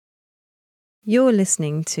You're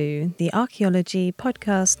listening to the Archaeology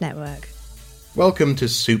Podcast Network. Welcome to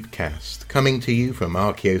Soupcast, coming to you from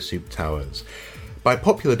Archaeosoup Towers. By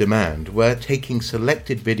popular demand, we're taking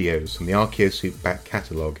selected videos from the Archaeosoup back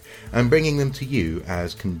catalogue and bringing them to you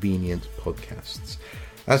as convenient podcasts.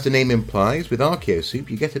 As the name implies, with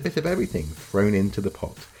Archaeosoup you get a bit of everything thrown into the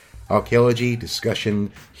pot. Archaeology,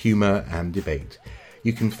 discussion, humour and debate.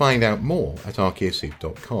 You can find out more at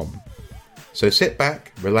archaeosoup.com. So sit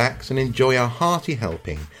back, relax and enjoy a hearty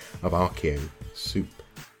helping of Archaeo Soup.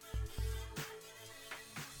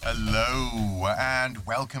 Hello and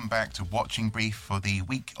welcome back to Watching Brief for the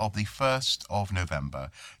week of the 1st of November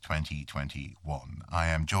 2021. I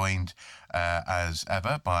am joined as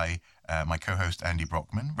ever by my co-host Andy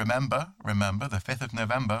Brockman. Remember the 5th of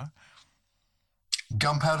November.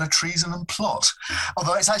 Gunpowder, treason and plot.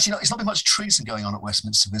 Although it's not been much treason going on at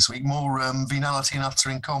Westminster this week, more venality and utter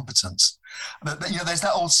incompetence. But there's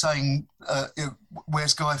that old saying,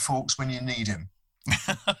 where's Guy Fawkes when you need him?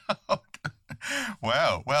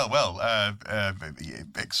 Well,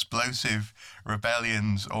 explosive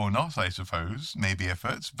rebellions or not, I suppose, may be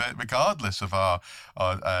afoot, but regardless of our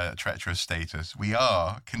treacherous status, we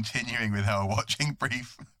are continuing with our Watching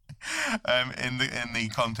Brief in the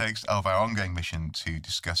context of our ongoing mission to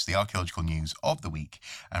discuss the archaeological news of the week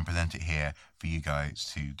and present it here for you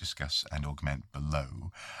guys to discuss and augment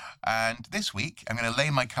below. And this week, I'm going to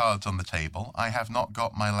lay my cards on the table. I have not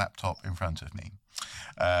got my laptop in front of me.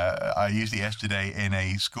 I used it yesterday in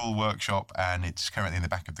a school workshop and it's currently in the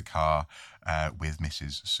back of the car with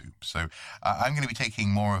Mrs. Soup. So I'm going to be taking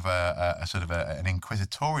more of a sort of an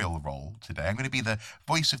inquisitorial role today. I'm going to be the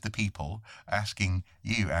voice of the people asking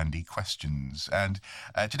you, Andy, questions. And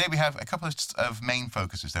today we have a couple of main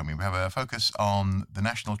focuses, don't we? We have a focus on the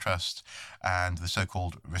National Trust and the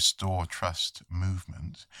so-called Restore Trust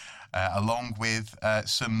movement, along with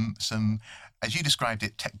some, as you described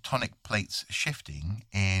it, tectonic plates shifting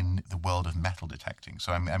in the world of metal detecting.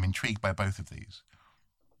 So I'm intrigued by both of these.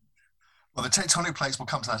 Well, the tectonic plates, we'll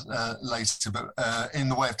come to that later, but in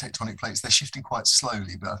the way of tectonic plates, they're shifting quite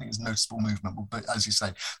slowly, but I think it's noticeable movement. But as you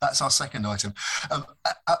say, that's our second item.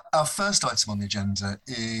 Our first item on the agenda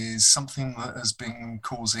is something that has been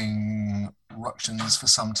causing ructions for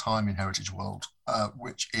some time in Heritage World,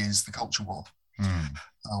 which is the culture war,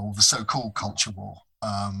 or the so-called culture war,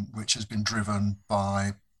 which has been driven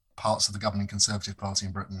by parts of the governing Conservative Party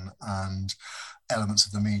in Britain and elements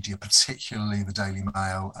of the media, particularly the Daily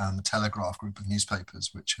Mail and the Telegraph group of newspapers,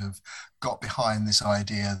 which have got behind this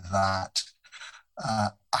idea that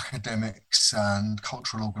academics and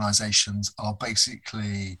cultural organisations are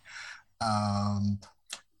basically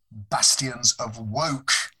bastions of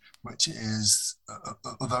woke, which is,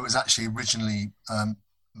 although it was actually originally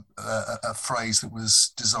a phrase that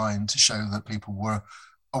was designed to show that people were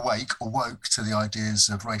awake or woke to the ideas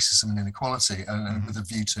of racism and inequality, and with a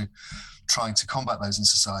view to trying to combat those in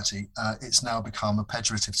society, it's now become a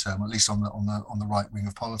pejorative term, at least on the right wing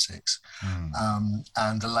of politics,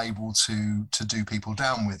 and a label to do people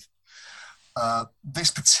down with.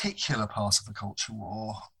 This particular part of the culture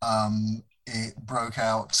war, it broke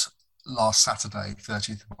out last Saturday,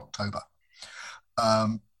 30th of October.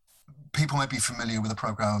 People may be familiar with a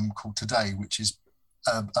program called Today, which is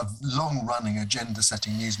a long-running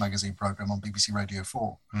agenda-setting news magazine program on BBC Radio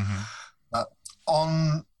 4.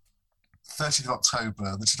 On 30th of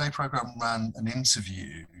October, the Today program ran an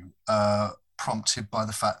interview prompted by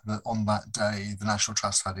the fact that on that day, the National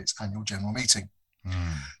Trust had its annual general meeting.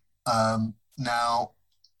 Now,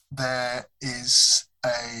 there is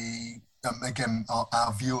again,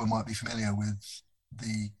 our viewer might be familiar with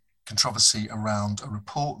the controversy around a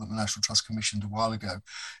report that the National Trust commissioned a while ago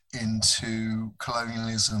into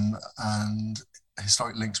colonialism and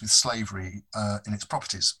historic links with slavery in its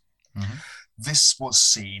properties. This was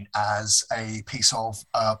seen as a piece of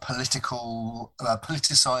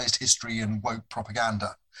politicized history and woke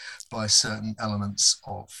propaganda by certain elements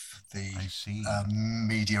of the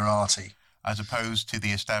mediarati. As opposed to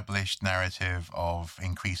the established narrative of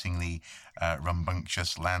increasingly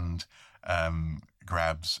rambunctious land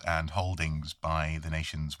grabs and holdings by the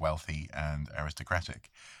nation's wealthy and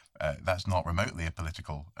aristocratic. That's not remotely a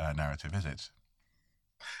political narrative, is it?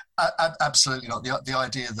 Absolutely not. The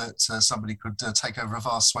idea that somebody could take over a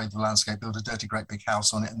vast swathe of the landscape, build a dirty great big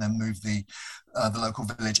house on it, and then move the local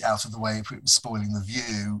village out of the way if it was spoiling the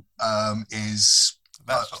view is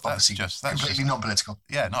obviously just completely non-political.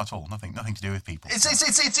 Yeah, not at all. Nothing to do with people. It's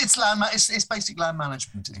land. It's basic land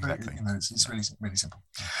management. It's exactly. It's really simple.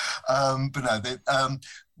 But no,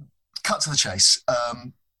 cut to the chase.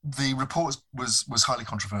 The report was highly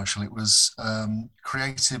controversial. It was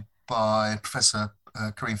created by Professor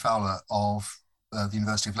Corinne Fowler of the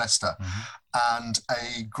University of Leicester, and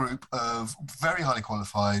a group of very highly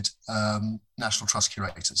qualified National Trust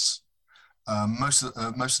curators, most of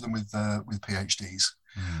them with PhDs.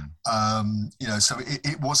 So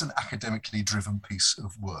it was an academically driven piece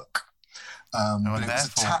of work. And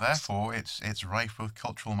therefore, it's rife with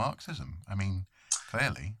cultural Marxism. I mean,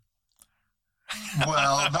 clearly.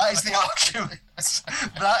 Well, that is the argument.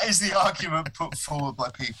 That is the argument put forward by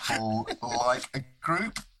people like a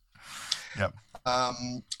group,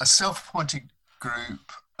 a self-appointed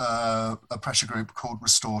group, a pressure group called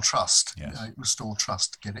Restore Trust. Yes. Restore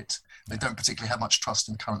Trust, get it? They don't particularly have much trust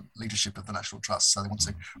in the current leadership of the National Trust, so they want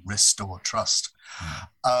to restore trust.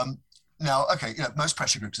 Now, most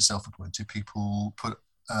pressure groups are self-appointed. People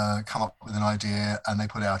come up with an idea and they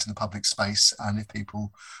put it out in the public space, and if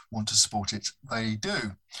people want to support it, they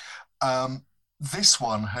do. This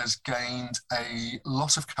one has gained a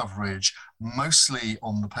lot of coverage, mostly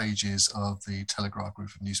on the pages of the Telegraph group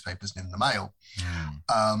of newspapers and in the Mail.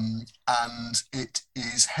 And it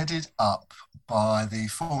is headed up by the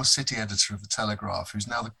former city editor of the Telegraph, who's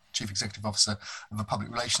now the chief executive officer of a public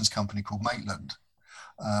relations company called Maitland,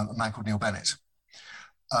 a man called Neil Bennett.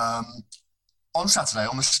 On Saturday,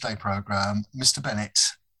 on the Today programme, Mr. Bennett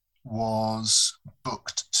was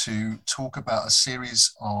booked to talk about a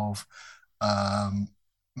series of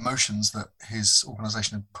motions that his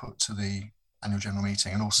organisation had put to the annual general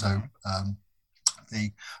meeting, and also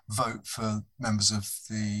the vote for members of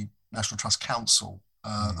the National Trust Council,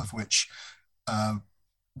 of which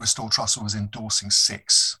Restore Trust was endorsing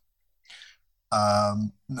 6.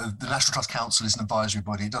 The National Trust Council is an advisory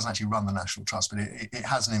body. It doesn't actually run the National Trust, but it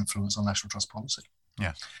has an influence on National Trust policy.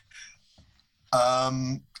 Yes.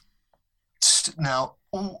 Now,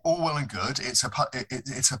 all well and good. It's a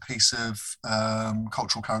piece of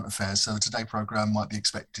cultural current affairs. So the Today programme might be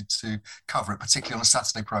expected to cover it, particularly on a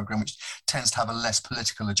Saturday programme, which tends to have a less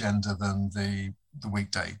political agenda than the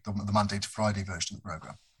weekday, the Monday to Friday version of the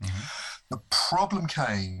programme. The problem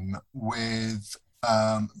came with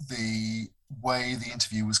the way the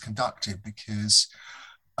interview was conducted, because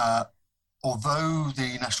although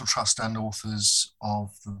the National Trust and authors of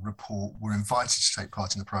the report were invited to take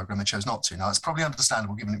part in the programme, they chose not to. Now, it's probably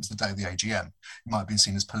understandable, given it was the day of the AGM. It might have been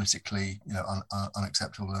seen as politically,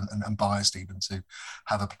 unacceptable and biased even to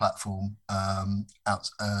have a platform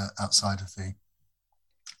outside of the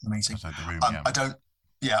meeting. Outside the room, I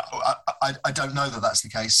don't know that that's the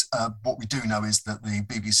case. What we do know is that the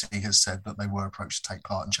BBC has said that they were approached to take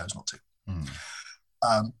part and chose not to.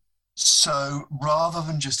 So rather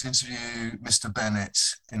than just interview Mr. Bennett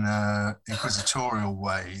in an inquisitorial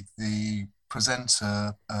way, the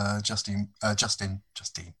presenter, Justin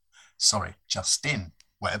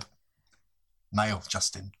Webb, male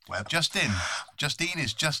Justin Webb. Justine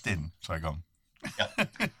is Justin. Sorry, go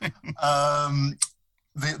on.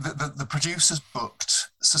 The producers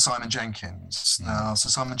booked Sir Simon Jenkins. Now, Sir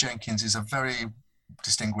Simon Jenkins is a very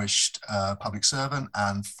distinguished public servant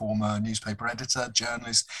and former newspaper editor,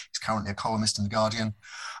 journalist. He's currently a columnist in The Guardian.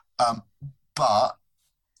 But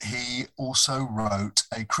he also wrote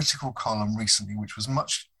a critical column recently, which was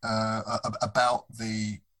much about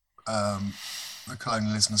the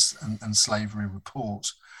colonialism and slavery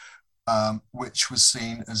report, which was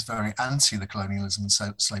seen as very anti the colonialism and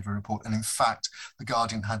slavery report. And in fact, the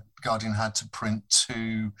Guardian had to print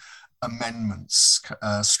 2 amendments,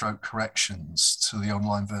 stroke corrections to the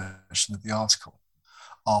online version of the article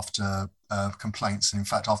after complaints, and in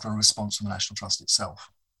fact after a response from the National Trust itself.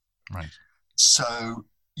 Right. So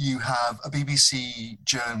you have a BBC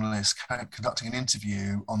journalist conducting an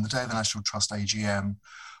interview on the day of the National Trust AGM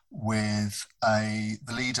with the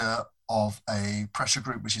leader of a pressure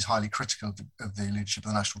group which is highly critical of the leadership of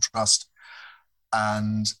the National Trust,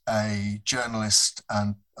 and a journalist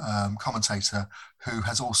and commentator who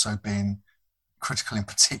has also been critical in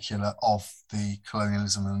particular of the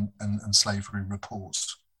colonialism and slavery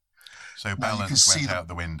reports. So balance went out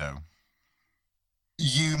the window.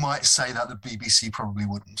 You might say that the BBC probably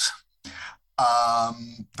wouldn't.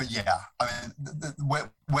 But yeah, I mean,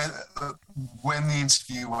 when the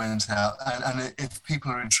interview went out, and if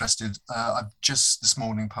people are interested, I've just this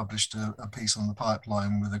morning published a piece on the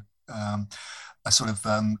Pipeline with a sort of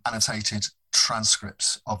annotated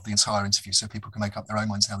transcript of the entire interview, so people can make up their own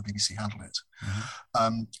minds how the BBC handled it.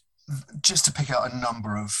 Just to pick out a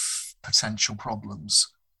number of potential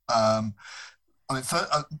problems.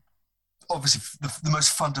 Obviously, the most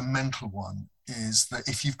fundamental one is that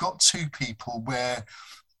if you've got 2 people where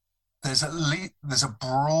there's a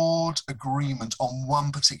broad agreement on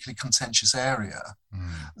one particularly contentious area,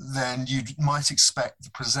 then you might expect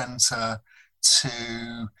the presenter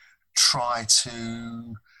to try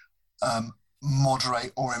to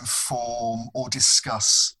moderate or inform or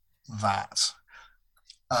discuss that,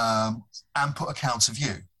 and put a counter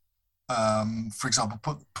view. For example,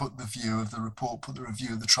 put the view of the report, put the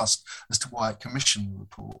review of the trust as to why it commissioned the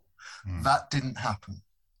report. That didn't happen.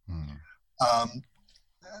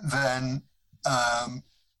 Then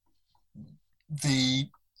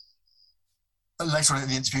later on in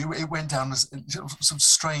the interview, it went down as some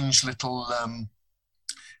strange little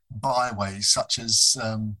byways, such as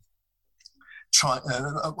at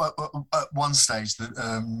one stage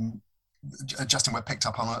that Justin Webb picked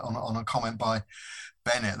up on a comment by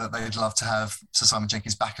Bennett that they'd love to have Sir Simon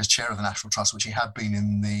Jenkins back as chair of the National Trust, which he had been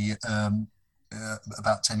in the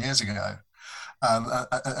about 10 years ago,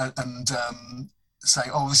 and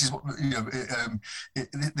saying, "Oh, this is what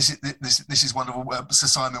this is wonderful, Sir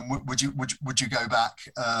Simon. Would you go back?"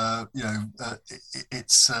 He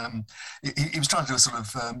was trying to do a sort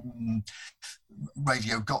of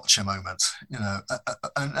radio gotcha moment,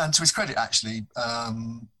 and to his credit, actually.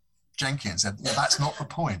 Jenkins said, "That's not the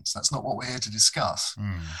point. That's not what we're here to discuss."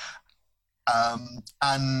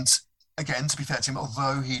 And again, to be fair to him,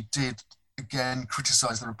 although he did again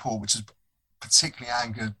criticise the report, which has particularly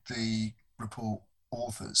angered the report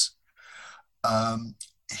authors,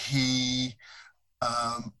 he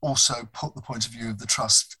also put the point of view of the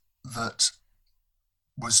trust that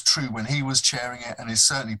was true when he was chairing it, and is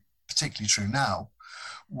certainly particularly true now,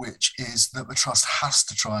 which is that the trust has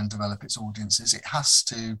to try and develop its audiences. It has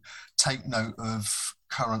to take note of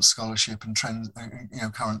current scholarship and trends,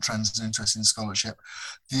 current trends and interest in scholarship.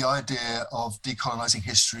 The idea of decolonising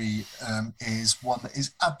history is one that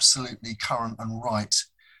is absolutely current and right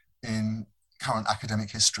in current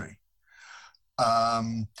academic history.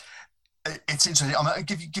 It's interesting. I'm going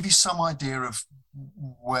to give you some idea of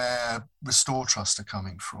where Restore Trust are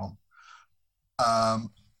coming from.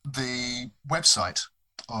 The website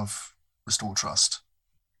of Restore Trust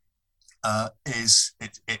it's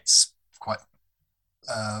quite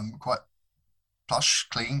plush,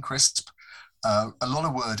 clean, crisp, a lot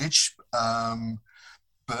of wordage,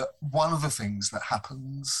 but one of the things that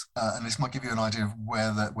happens, and this might give you an idea of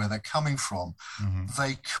where they're coming from,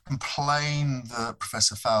 they complain that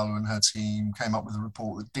Professor Fowler and her team came up with a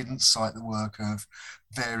report that didn't cite the work of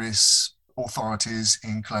various authorities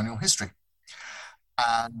in colonial history.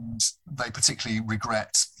 And they particularly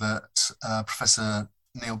regret that Professor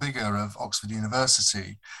Neil Bigger of Oxford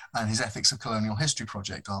University and his Ethics of Colonial History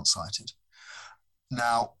project aren't cited.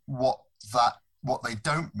 Now, what they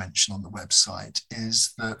don't mention on the website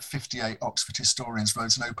is that 58 Oxford historians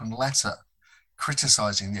wrote an open letter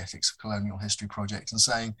criticising the Ethics of Colonial History project and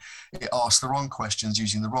saying it asked the wrong questions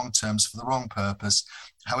using the wrong terms for the wrong purpose,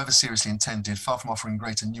 however seriously intended, far from offering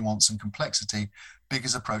greater nuance and complexity.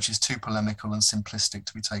 Bigger's approach is too polemical and simplistic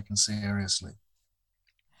to be taken seriously.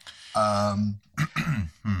 Yeah.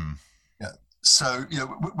 So,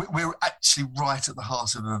 we're actually right at the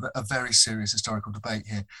heart of a very serious historical debate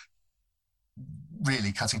here.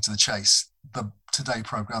 Really cutting to the chase, the Today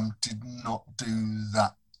programme did not do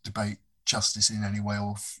that debate justice in any way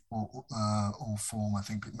or form. I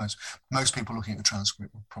think most people looking at the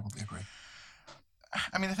transcript will probably agree.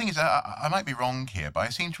 I mean, the thing is, I might be wrong here, but I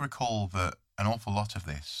seem to recall that an awful lot of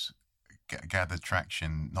this gathered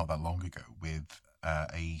traction not that long ago with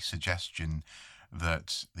a suggestion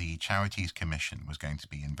that the Charities Commission was going to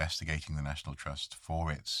be investigating the National Trust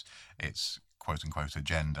for its quote-unquote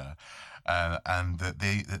agenda, and that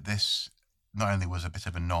this not only was a bit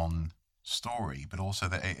of a non-story, but also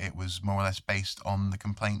that it was more or less based on the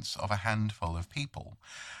complaints of a handful of people.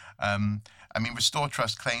 I mean, Restore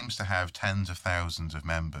Trust claims to have tens of thousands of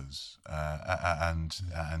members and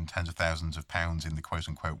tens of thousands of pounds in the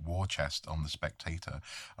quote-unquote war chest on the Spectator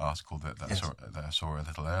article that I saw a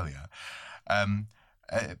little earlier.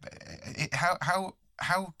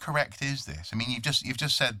 How correct is this? I mean, you've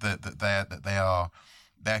just said that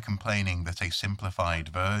they're complaining that a simplified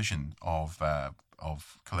version of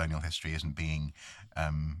colonial history isn't being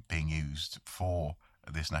used for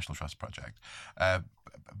this National Trust project.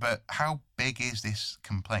 But how big is this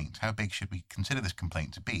complaint? How big should we consider this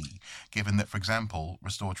complaint to be, given that, for example,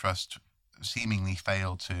 Restore Trust seemingly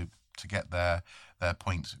failed to get their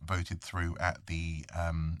point voted through at the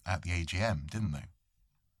AGM, didn't they?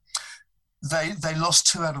 They lost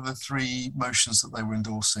 2 out of the 3 motions that they were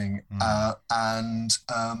endorsing, and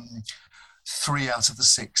 3 out of the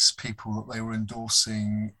 6 people that they were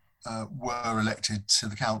endorsing were elected to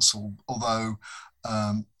the council, although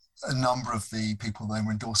a number of the people they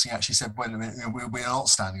were endorsing actually said, wait a minute, we're not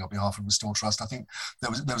standing on behalf of Restore Trust. I think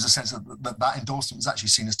there was a sense that endorsement was actually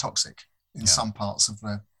seen as toxic in some parts of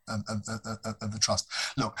the of the trust.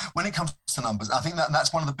 Look, when it comes to numbers, I think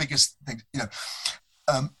that's one of the biggest things.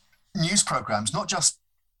 News programs, not just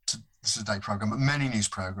this Today program, but many news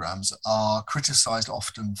programs are criticised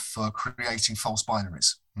often for creating false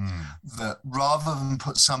binaries. That rather than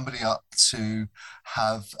put somebody up to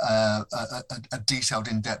have a detailed,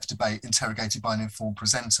 in-depth debate interrogated by an informed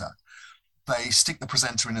presenter, they stick the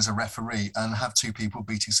presenter in as a referee and have two people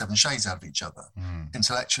beating seven shades out of each other,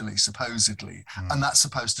 intellectually, supposedly. And that's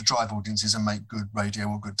supposed to drive audiences and make good radio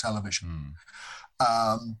or good television.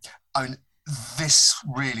 I mean, this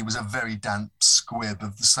really was a very damp squib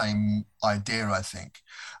of the same idea, I think.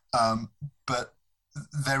 But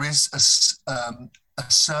there is a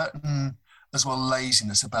certain, as well,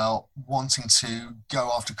 laziness about wanting to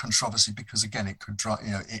go after controversy because, again, it could drive,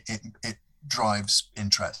 it drives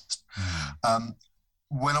interest.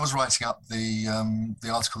 When I was writing up the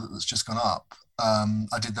article that's just gone up,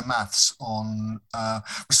 I did the maths on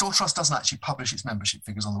Restore Trust doesn't actually publish its membership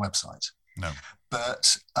figures on the website. No.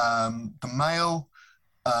 But the Mail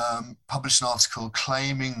published an article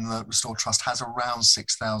claiming that Restore Trust has around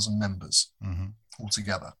 6,000 members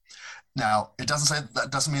altogether. Now, it doesn't say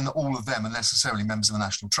that doesn't mean that all of them are necessarily members of the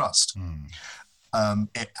National Trust.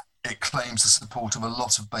 It claims the support of a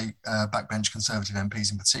lot of backbench Conservative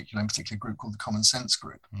MPs in particular a group called the Common Sense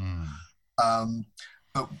Group. But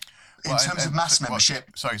in terms of mass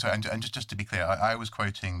membership... Sorry, and just to be clear, I was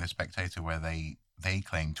quoting The Spectator where they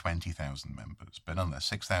claim 20,000 members, but nonetheless,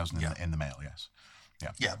 6,000 in the Mail, yes.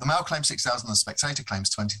 Yeah, the Mail claims 6,000, the Spectator claims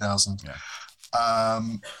 20,000. Yeah.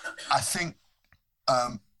 I think,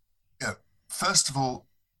 first of all,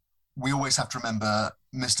 we always have to remember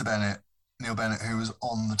Mr. Bennett, Neil Bennett, who was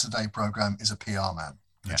on the Today programme, is a PR man,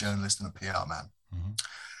 a journalist and a PR man.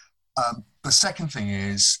 The second thing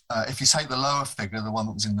is, if you take the lower figure, the one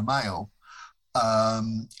that was in the Mail,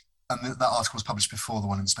 and that article was published before the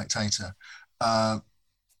one in the Spectator,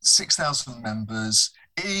 6,000 members,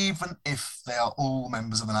 even if they are all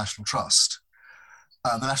members of the National Trust.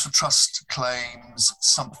 The National Trust claims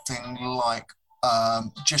something like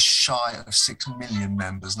just shy of 6 million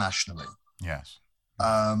members nationally. Yes.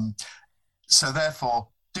 So therefore,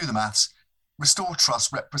 do the maths. Restore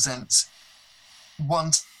Trust represents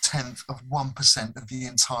 0.1% of the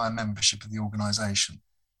entire membership of the organisation.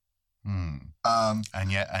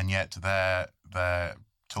 And yet their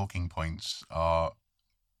talking points are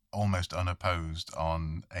almost unopposed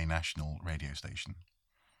on a national radio station.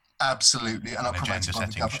 Absolutely, and are promoted by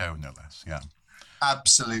the government. Show, no less. Yeah.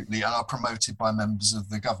 Absolutely, and are promoted by members of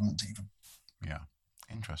the government even. Yeah,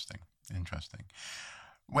 interesting.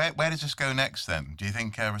 Where does this go next then? Do you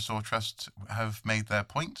think Restore Trust have made their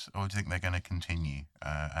point, or do you think they're going to continue?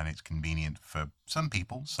 And it's convenient for some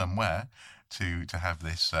people somewhere to have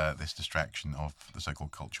this this distraction of the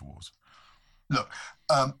so-called culture wars. Look,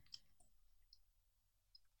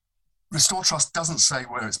 Restore Trust doesn't say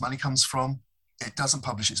where its money comes from. It doesn't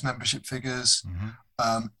publish its membership figures.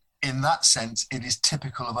 In that sense, it is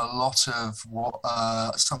typical of a lot of what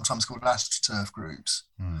are sometimes called astroturf groups,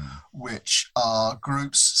 which are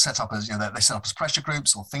groups set up as, they set up as pressure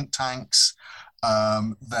groups or think tanks.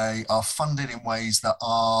 They are funded in ways that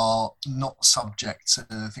are not subject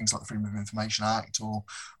to things like the Freedom of Information Act or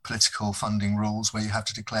political funding rules where you have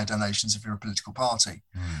to declare donations if you're a political party.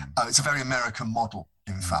 It's a very American model,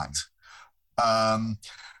 in fact.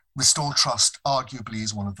 Restore Trust arguably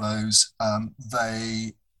is one of those.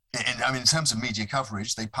 In terms of media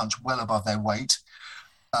coverage, they punch well above their weight.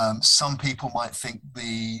 Some people might think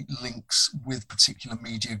the links with particular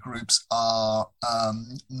media groups are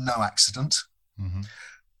no accident,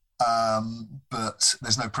 but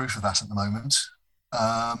there's no proof of that at the moment.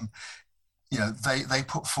 They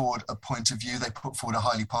put forward a point of view. They put forward a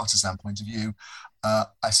highly partisan point of view.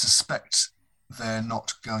 I suspect they're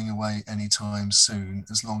not going away anytime soon,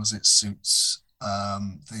 as long as it suits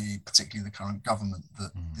particularly the current government,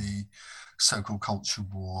 that the so-called culture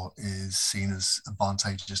war is seen as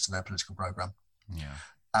advantageous to their political programme. Yeah.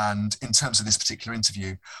 And in terms of this particular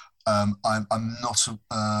interview, I'm not.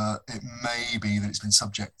 It may be that it's been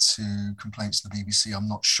subject to complaints to the BBC. I'm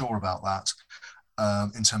not sure about that.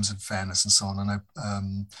 In terms of fairness and so on, I know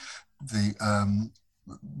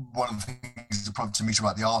one of the things that prompted me to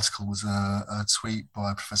write the article was a tweet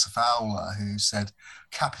by Professor Fowler, who said,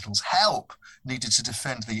 "Capitals help needed to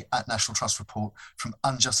defend the National Trust report from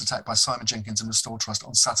unjust attack by Simon Jenkins and Restore Trust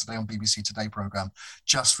on Saturday on BBC Today programme,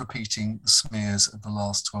 just repeating the smears of the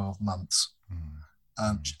last 12 months."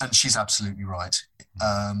 And she's absolutely right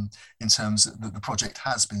in terms that the project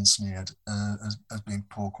has been smeared as being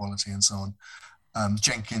poor quality and so on.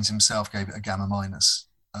 Jenkins himself gave it a gamma minus.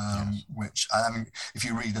 Yes. which, I mean, if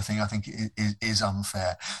you read the thing, I think it is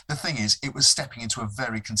unfair. The thing is, it was stepping into a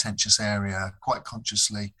very contentious area quite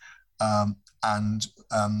consciously, and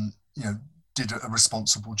did a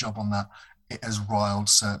responsible job on that. It has riled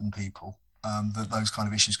certain people, that those kind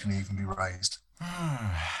of issues can even be raised.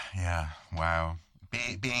 Yeah, wow.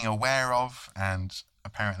 Being aware of and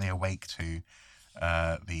apparently awake to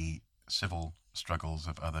the civil struggles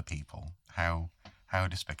of other people. How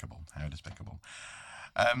despicable. How despicable.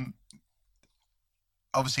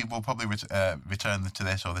 Obviously, we'll probably return to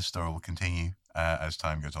this, or this story will continue as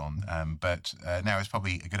time goes on. But now it's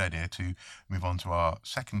probably a good idea to move on to our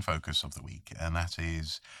second focus of the week, and that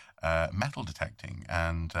is metal detecting.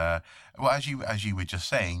 And as you were just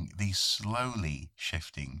saying, these slowly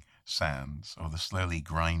shifting sands, or the slowly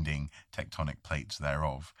grinding tectonic plates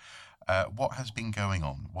thereof. What has been going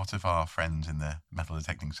on? What have our friends in the metal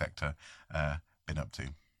detecting sector been up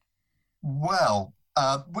to? Well,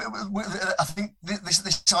 I think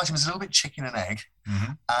this item is a little bit chicken and egg,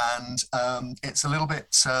 and it's a little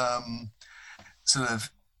bit sort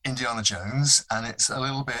of Indiana Jones, and it's a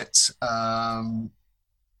little bit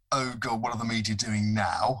oh god, what are the media doing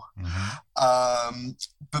now?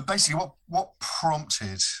 But basically, what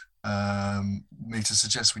prompted me to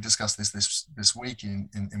suggest we discuss this week in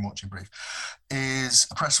Watching Brief is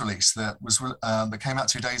a press release that came out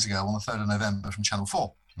 2 days ago on the 3rd of November from Channel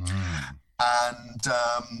 4. And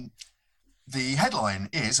the headline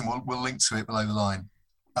is, and we'll link to it below the line,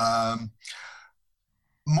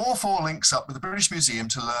 More 4 links up with the British Museum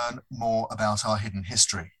to learn more about our hidden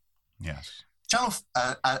history. Yes. Channel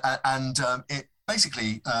it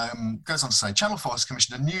basically goes on to say Channel 4 has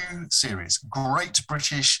commissioned a new series, Great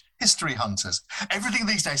British History Hunters. Everything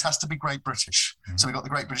these days has to be Great British. So we've got the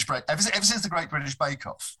Great British ever since the Great British Bake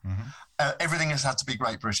Off. Everything has had to be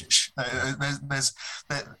Great British. There's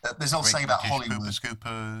an old saying about Hollywood. Pooper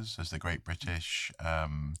Scoopers, there's the Great British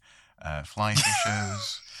Fly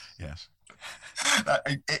Fishers. Yes.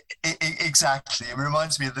 Exactly. It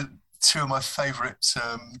reminds me of the 2 of my favourite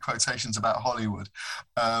quotations about Hollywood.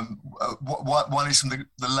 One is from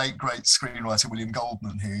the late great screenwriter William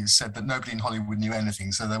Goldman, who said that nobody in Hollywood knew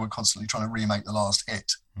anything, so they were constantly trying to remake the last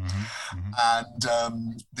hit.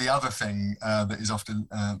 And the other thing that is often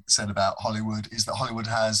said about Hollywood is that Hollywood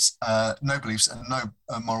has no beliefs and no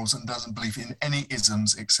morals, and doesn't believe in any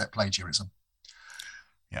isms except plagiarism.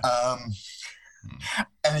 Yeah.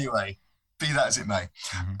 Anyway, be that as it may,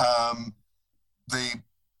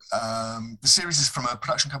 the series is from a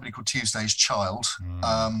production company called Tuesday's Child,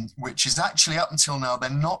 which is actually, up until now, they're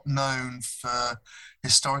not known for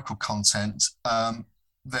historical content.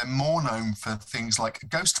 They're more known for things like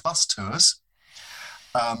Ghost Bus Tours,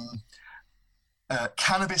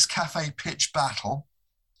 Cannabis Cafe Pitch Battle,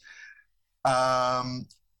 and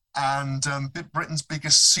Britain's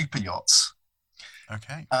Biggest Super Yachts.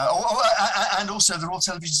 Okay. And also the Royal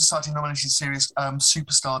Television Society nominated series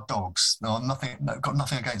Superstar Dogs. No, got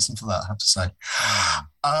nothing against them for that, I have to say.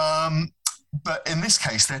 But in this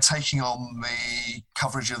case, they're taking on the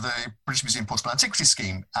coverage of the British Museum Portable Antiquities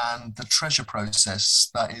Scheme and the treasure process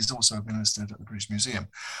that is also administered at the British Museum.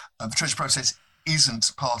 The treasure process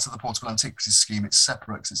isn't part of the Portable Antiquities Scheme. It's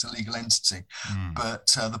separate because it's a legal entity. But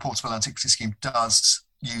the Portable Antiquities Scheme does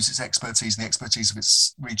use its expertise and the expertise of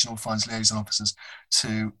its regional finds liaison officers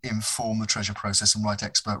to inform the treasure process and write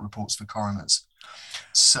expert reports for coroners.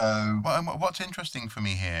 So, well, and what's interesting for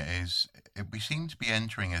me here is we seem to be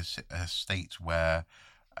entering a state where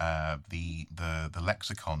the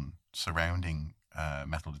lexicon surrounding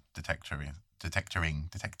metal detecting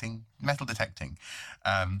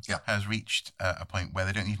has reached a point where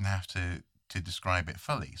they don't even have to describe it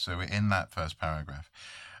fully. So in that first paragraph,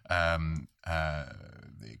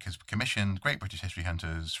 because commissioned Great British History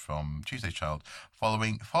Hunters from Tuesday's Child,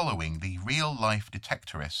 following the real-life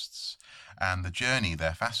detectorists and the journey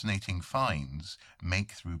their fascinating finds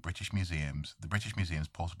make through the British Museum's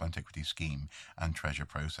Portable Antiquities Scheme and treasure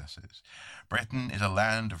processes. Britain is a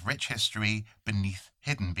land of rich history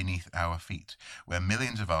hidden beneath our feet, where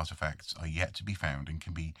millions of artifacts are yet to be found and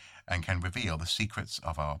can reveal the secrets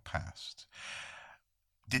of our past.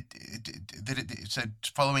 So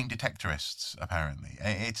following detectorists, apparently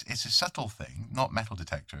it's a subtle thing, not metal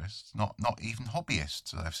detectorists, not even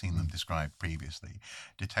hobbyists. I've seen them described previously,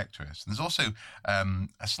 detectorists. And there's also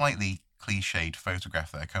a slightly cliched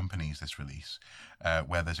photograph that accompanies this release,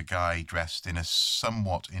 where there's a guy dressed in a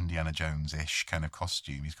somewhat Indiana Jones-ish kind of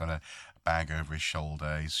costume. He's got a bag over his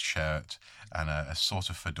shoulder, his shirt, and a sort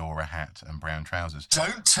of fedora hat and brown trousers.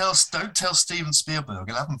 Don't tell Steven Spielberg.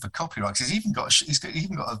 He'll have him for copyright. He's even got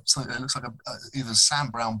something that looks like either a Sam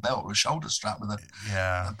Brown belt or a shoulder strap with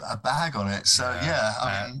a bag on it. So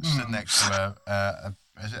I mean, stood next to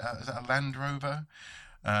is it a Land Rover?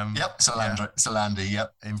 Yep, it's a Landy.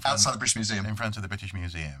 Yep, outside the British Museum. In front of the British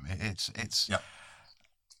Museum. It's. Yep.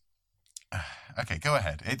 Okay, go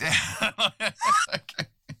ahead. Okay.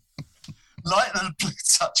 Light and blue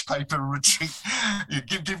touch paper retreat.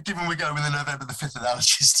 Given we're going with the November the 5th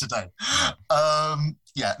analogies today.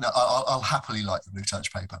 I'll happily light the blue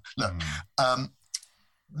touch paper. Look,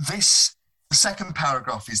 the second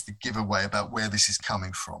paragraph is the giveaway about where this is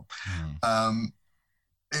coming from.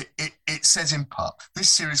 It says in part, this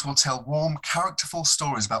series will tell warm, characterful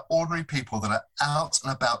stories about ordinary people that are out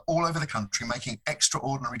and about all over the country making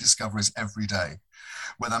extraordinary discoveries every day.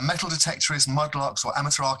 Whether metal detectorists, mudlarks, or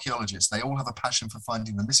amateur archaeologists, they all have a passion for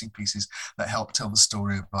finding the missing pieces that help tell the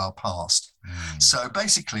story of our past. So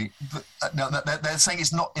basically, they're saying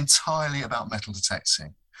it's not entirely about metal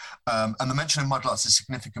detecting. And the mention of mudlarks is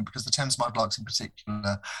significant because the Thames mudlarks in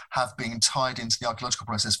particular have been tied into the archaeological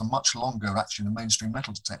process for much longer, actually, than mainstream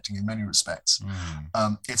metal detecting in many respects.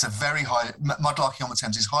 It's a very high, mudlarking on the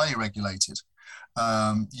Thames is highly regulated.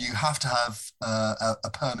 You have to have a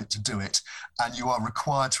permit to do it, and you are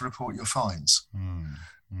required to report your finds.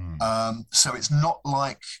 So it's not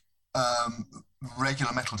like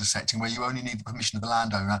regular metal detecting where you only need the permission of the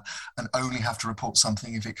landowner and only have to report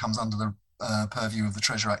something if it comes under the purview of the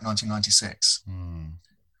Treasure Act 1996.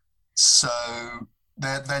 So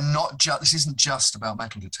they're not just, this isn't just about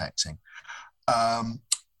metal detecting,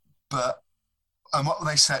 but what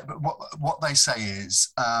they say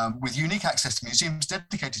is, with unique access to museums,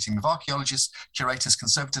 dedicated team of archaeologists, curators,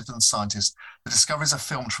 conservators, and scientists, the discoveries are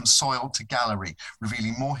filmed from soil to gallery,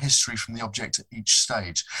 revealing more history from the object at each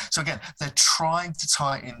stage. So again, they're trying to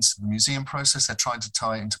tie it into the museum process. They're trying to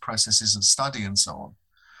tie it into processes of study and so on.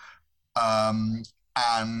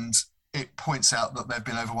 And it points out that there have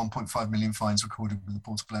been over 1.5 million finds recorded with the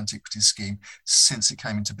Portable Antiquities Scheme since it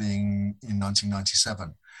came into being in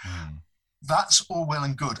 1997. That's all well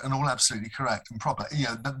and good and all absolutely correct and proper. You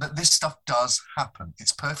know, this stuff does happen.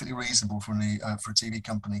 It's perfectly reasonable for a TV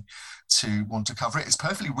company to want to cover it. It's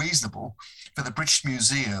perfectly reasonable for the British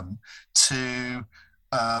Museum to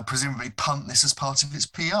presumably punt this as part of its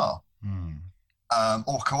PR.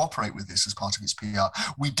 Or cooperate with this as part of its PR.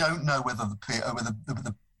 We don't know whether the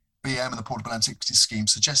BM and the Portable Antiquities Scheme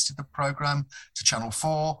suggested the programme to Channel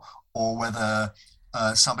 4, or whether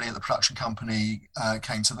somebody at the production company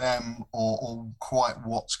came to them, or quite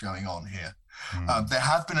what's going on here. There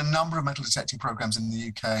have been a number of metal detecting programmes in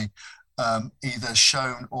the UK, either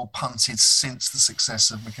shown or punted since the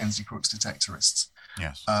success of Mackenzie Crook's Detectorists.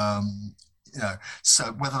 Yes. You know,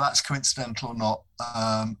 so whether that's coincidental or not,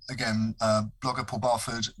 again, blogger Paul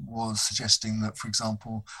Barford was suggesting that, for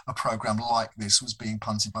example, a programme like this was being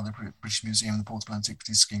punted by the British Museum and the Portable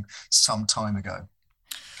Antiquities Scheme some time ago.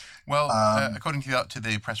 Well, according to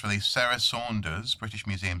the press release, Sarah Saunders, British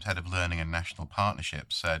Museum's Head of Learning and National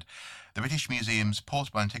Partnerships, said, "The British Museum's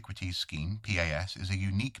Portable Antiquities Scheme, PAS, is a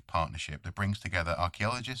unique partnership that brings together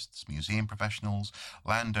archaeologists, museum professionals,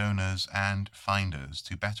 landowners and finders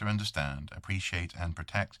to better understand, appreciate and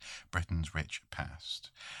protect Britain's rich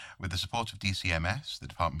past. With the support of DCMS, the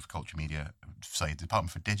Department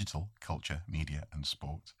for Digital, Culture, Media and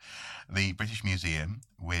Sport, the British Museum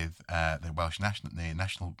with the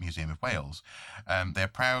National Museum of Wales, they're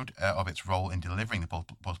proud of its role in delivering the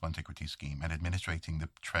Portable Antiquities Scheme and administrating the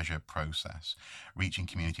treasure process, reaching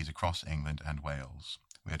communities across England and Wales.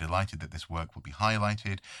 We are delighted that this work will be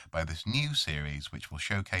highlighted by this new series, which will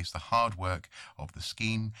showcase the hard work of the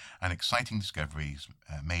scheme and exciting discoveries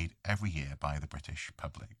made every year by the British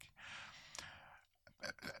public."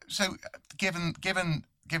 So, given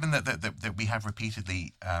that we have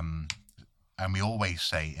repeatedly, and we always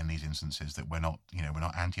say in these instances that we're not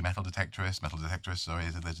anti-metal detectorists. Metal detectorists are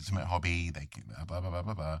a legitimate hobby. They blah blah blah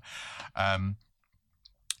blah blah.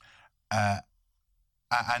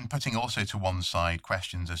 And putting also to one side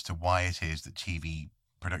questions as to why it is that TV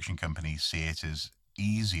production companies see it as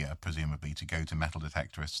easier, presumably, to go to metal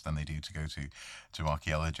detectorists than they do to go to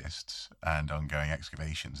archaeologists and ongoing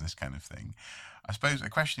excavations, this kind of thing. I suppose a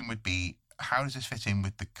question would be, how does this fit in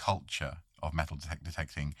with the culture of metal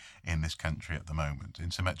detecting in this country at the moment? In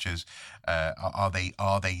so much as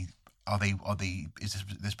is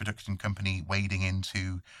this production company wading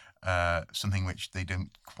into something which they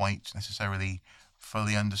don't quite necessarily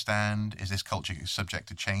fully understand? Is this culture subject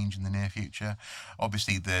to change in the near future?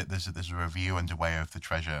 Obviously, there's a review underway of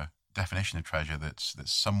the definition of treasure that's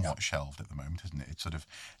somewhat shelved at the moment, isn't it? It's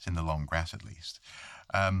in the long grass at least.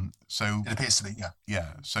 So it appears to be, yeah.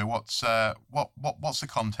 Yeah. So what's the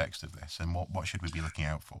context of this, and what should we be looking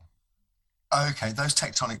out for? Okay, those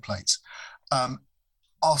tectonic plates.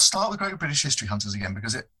 I'll start with Great British History Hunters again,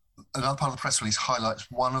 because another part of the press release highlights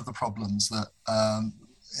one of the problems that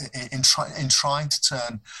in trying to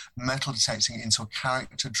turn metal detecting into a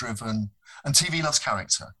character-driven, and TV loves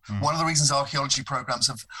character. One of the reasons archaeology programs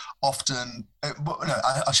have often,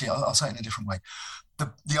 I'll say it in a different way.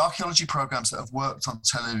 The archaeology programs that have worked on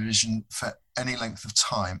television for any length of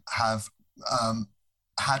time have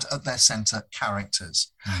had at their centre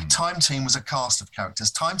characters. Time Team was a cast of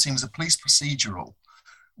characters. Time Team was a police procedural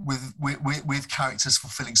with characters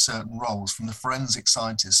fulfilling certain roles, from the forensic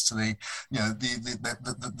scientist to the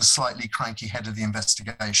slightly cranky head of the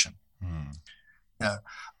investigation.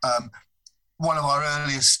 One of our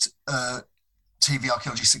earliest TV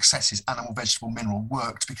archaeology successes, Animal, Vegetable, Mineral,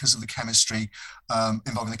 worked because of the chemistry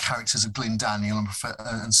involving the characters of Glyn Daniel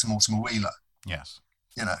and Sir Mortimer Wheeler. Yes.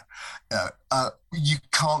 You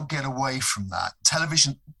can't get away from that.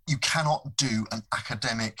 Television, you cannot do an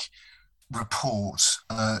academic report,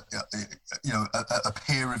 a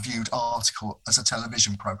peer-reviewed article as a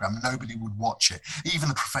television program. Nobody would watch it. Even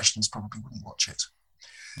the professionals probably wouldn't watch it.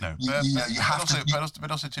 No,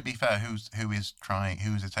 but also to be fair, who is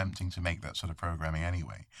attempting to make that sort of programming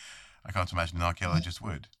anyway? I can't imagine an archaeologist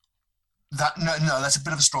would. No, that's a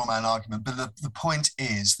bit of a straw man argument. But the point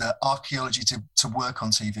is that archaeology to work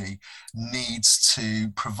on TV needs to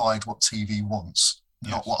provide what TV wants,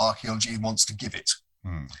 not what archaeology wants to give it.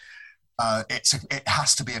 It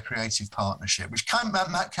has to be a creative partnership, which can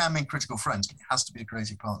mean critical friends, but it has to be a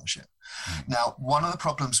creative partnership. Now, one of the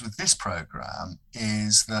problems with this program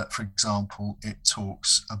is that, for example, it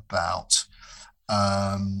talks about,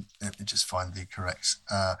 let me just find the correct,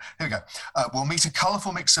 here we go. We'll meet a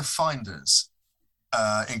colourful mix of finders,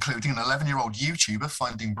 including an 11-year-old YouTuber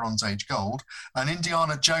finding Bronze Age gold, an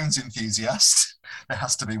Indiana Jones enthusiast. There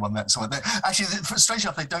has to be one that's somewhere. Actually, strangely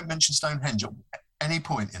enough, they don't mention Stonehenge at any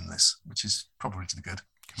point in this, which is probably to the good.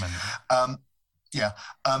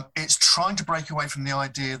 It's trying to break away from the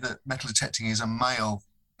idea that metal detecting is a male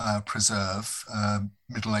preserve,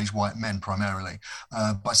 middle-aged white men primarily,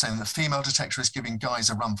 by saying that female detector is giving guys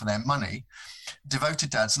a run for their money, devoted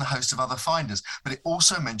dads, and a host of other finders. But it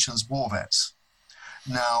also mentions war vets.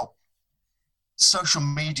 Now, social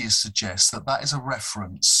media suggests that is a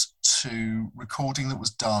reference to recording that was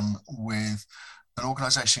done with an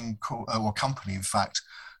organisation or company, in fact,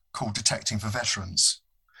 called Detecting for Veterans.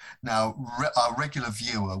 Now, our regular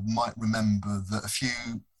viewer might remember that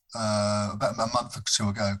about a month or two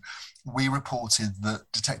ago, we reported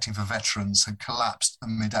that Detecting for Veterans had collapsed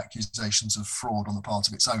amid accusations of fraud on the part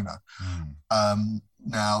of its owner.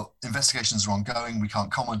 Now, investigations are ongoing. We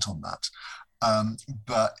can't comment on that.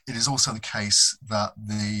 But it is also the case that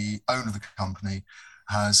the owner of the company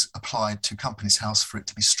has applied to Companies House for it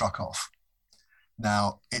to be struck off.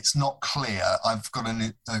 Now, it's not clear. I've got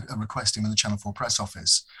a request in with the Channel 4 press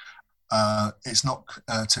office. It's not,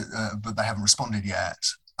 but they haven't responded yet.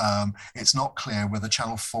 It's not clear whether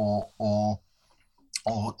Channel 4 or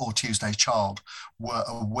Tuesday's Child were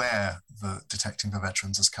aware that Detecting for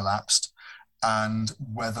Veterans has collapsed, and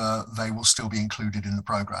whether they will still be included in the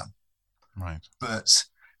programme. Right. But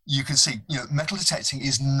you can see, metal detecting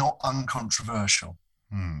is not uncontroversial.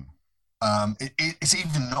 It's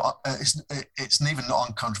even not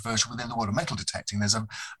uncontroversial within the world of metal detecting. There's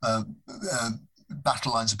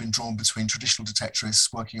battle lines have been drawn between traditional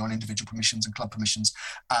detectorists working on individual permissions and club permissions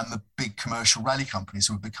and the big commercial rally companies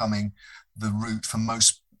who are becoming the route for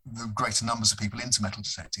the greater numbers of people into metal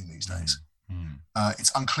detecting these days.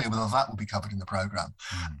 It's unclear whether that will be covered in the programme.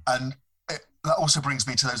 And that also brings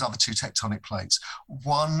me to those other two tectonic plates.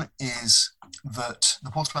 One is that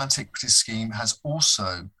the Portable Antiquities Scheme has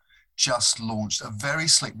also just launched a very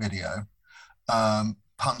slick video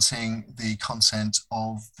punting the content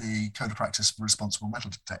of the Code of Practice for Responsible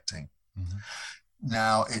Metal Detecting.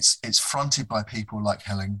 Now, it's fronted by people like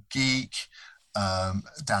Helen Geek,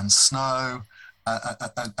 Dan Snow,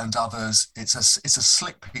 and others. It's a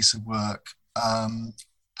slick piece of work, and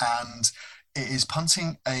it is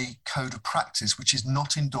punting a code of practice which is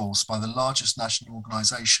not endorsed by the largest national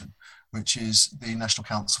organisation, which is the National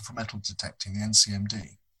Council for Metal Detecting, the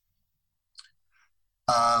NCMD.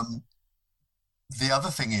 The other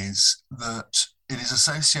thing is that it is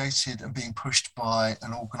associated and being pushed by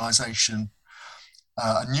an organisation,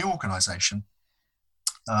 a new organisation,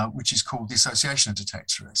 which is called the Association of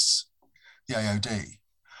Detectorists. the AOD,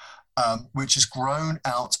 which has grown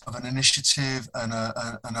out of an initiative and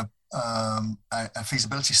a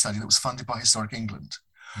feasibility study that was funded by Historic England.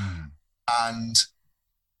 And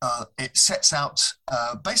it sets out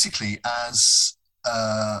basically as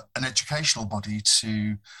an educational body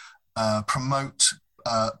to promote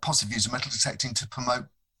positive views of metal detecting, to promote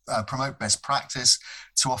best practice,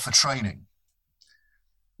 to offer training.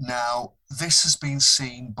 Now, this has been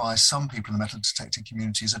seen by some people in the metal detecting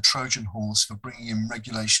community as a Trojan horse for bringing in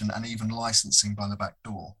regulation and even licensing by the back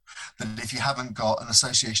door. That if you haven't got an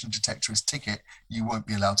Association of Detectorists ticket, you won't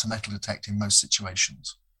be allowed to metal detect in most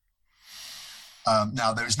situations.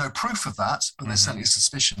 Now, there is no proof of that, but there's certainly a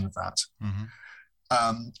suspicion of that.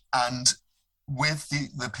 And with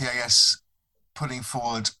the PAS putting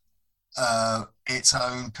forward its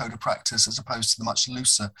own code of practice as opposed to the much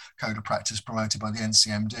looser code of practice promoted by the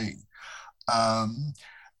NCMD,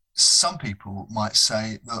 some people might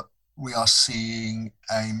say that we are seeing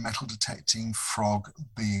a metal detecting frog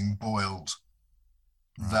being boiled,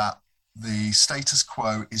 that the status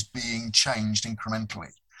quo is being changed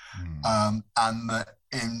incrementally, and that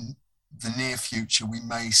in the near future we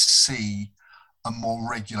may see a more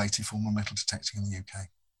regulated form of metal detecting in the UK.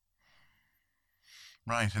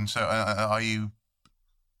 Right, and so are you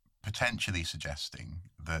potentially suggesting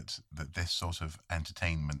that this sort of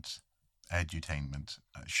edutainment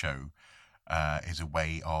show is a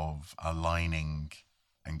way of aligning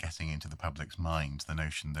and getting into the public's mind the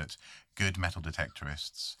notion that good metal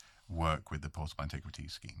detectorists work with the Portable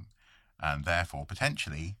Antiquities Scheme, and therefore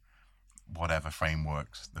potentially whatever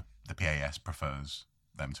frameworks the PAS prefers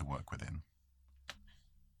them to work within?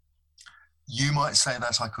 You might say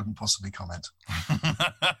that. I couldn't possibly comment.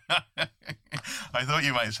 I thought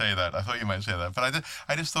you might say that. But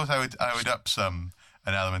I just thought I would up an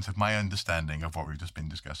element of my understanding of what we've just been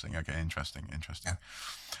discussing. Okay, interesting. Yeah.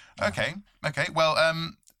 Okay. Well,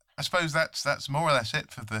 I suppose that's more or less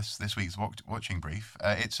it for this week's watching brief.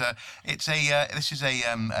 This is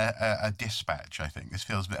a dispatch. I think this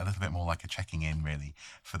feels a little bit more like a checking in really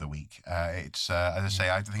for the week. It's as I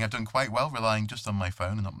say, I think I've done quite well relying just on my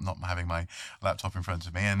phone and not having my laptop in front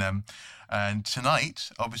of me. And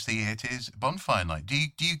tonight, obviously, it is bonfire night. Do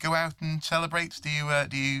you go out and celebrate?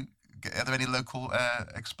 Are there any local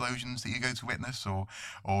explosions that you go to witness, or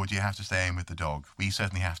do you have to stay in with the dog? We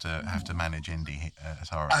certainly have to manage Indy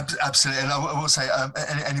at our end. Absolutely, and I will say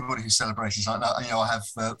anybody who celebrates like that. I have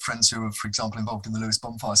friends who are, for example, involved in the Lewis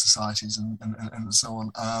Bonfire Societies and so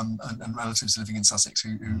on, and relatives living in Sussex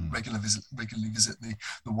who regularly visit the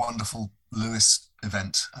wonderful Lewis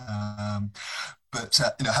event. But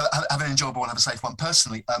have an enjoyable one, have a safe one.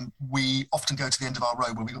 Personally, we often go to the end of our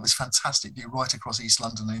road where we've got this fantastic view right across East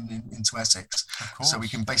London into Essex. Of course. So we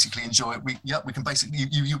can basically enjoy it. We can basically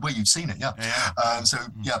you've seen it, yeah.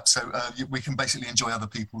 We can basically enjoy other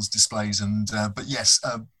people's displays but yes.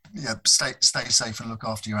 Stay safe and look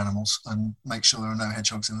after your animals, and make sure there are no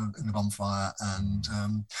hedgehogs in the bonfire. And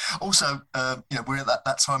also, we're at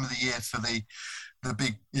that time of the year for the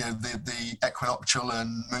big, the equinoctial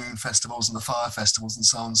and moon festivals and the fire festivals and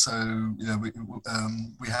so on. So,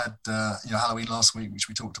 we had, Halloween last week, which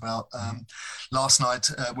we talked about. Last night,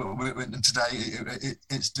 and today,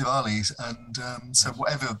 it's Diwali. And so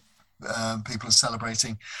whatever people are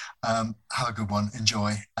celebrating, have a good one,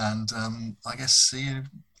 enjoy. And I guess see you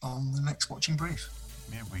on the next watching brief.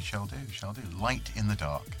 Yeah, we shall do. Light in the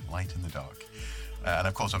dark. And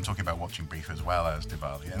of course, I'm talking about watching brief as well as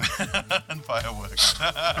Diwali and fireworks.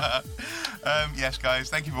 Yes, guys,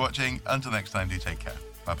 thank you for watching. Until next time, do take care.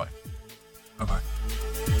 Bye-bye. Bye-bye.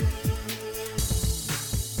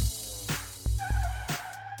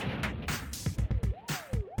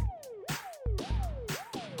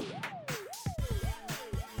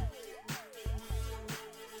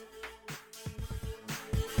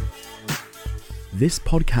 This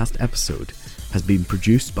podcast episode has been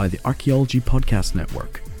produced by the Archaeology Podcast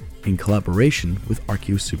Network in collaboration with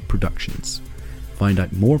Archaeosoup Productions. Find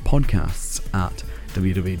out more podcasts at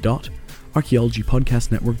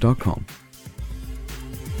www.archaeologypodcastnetwork.com.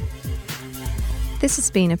 This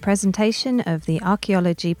has been a presentation of the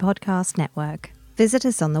Archaeology Podcast Network. Visit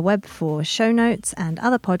us on the web for show notes and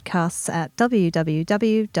other podcasts at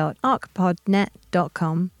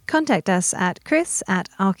www.archpodnet.com. Contact us at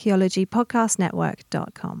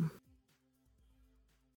chris@archaeologypodcastnetwork.com.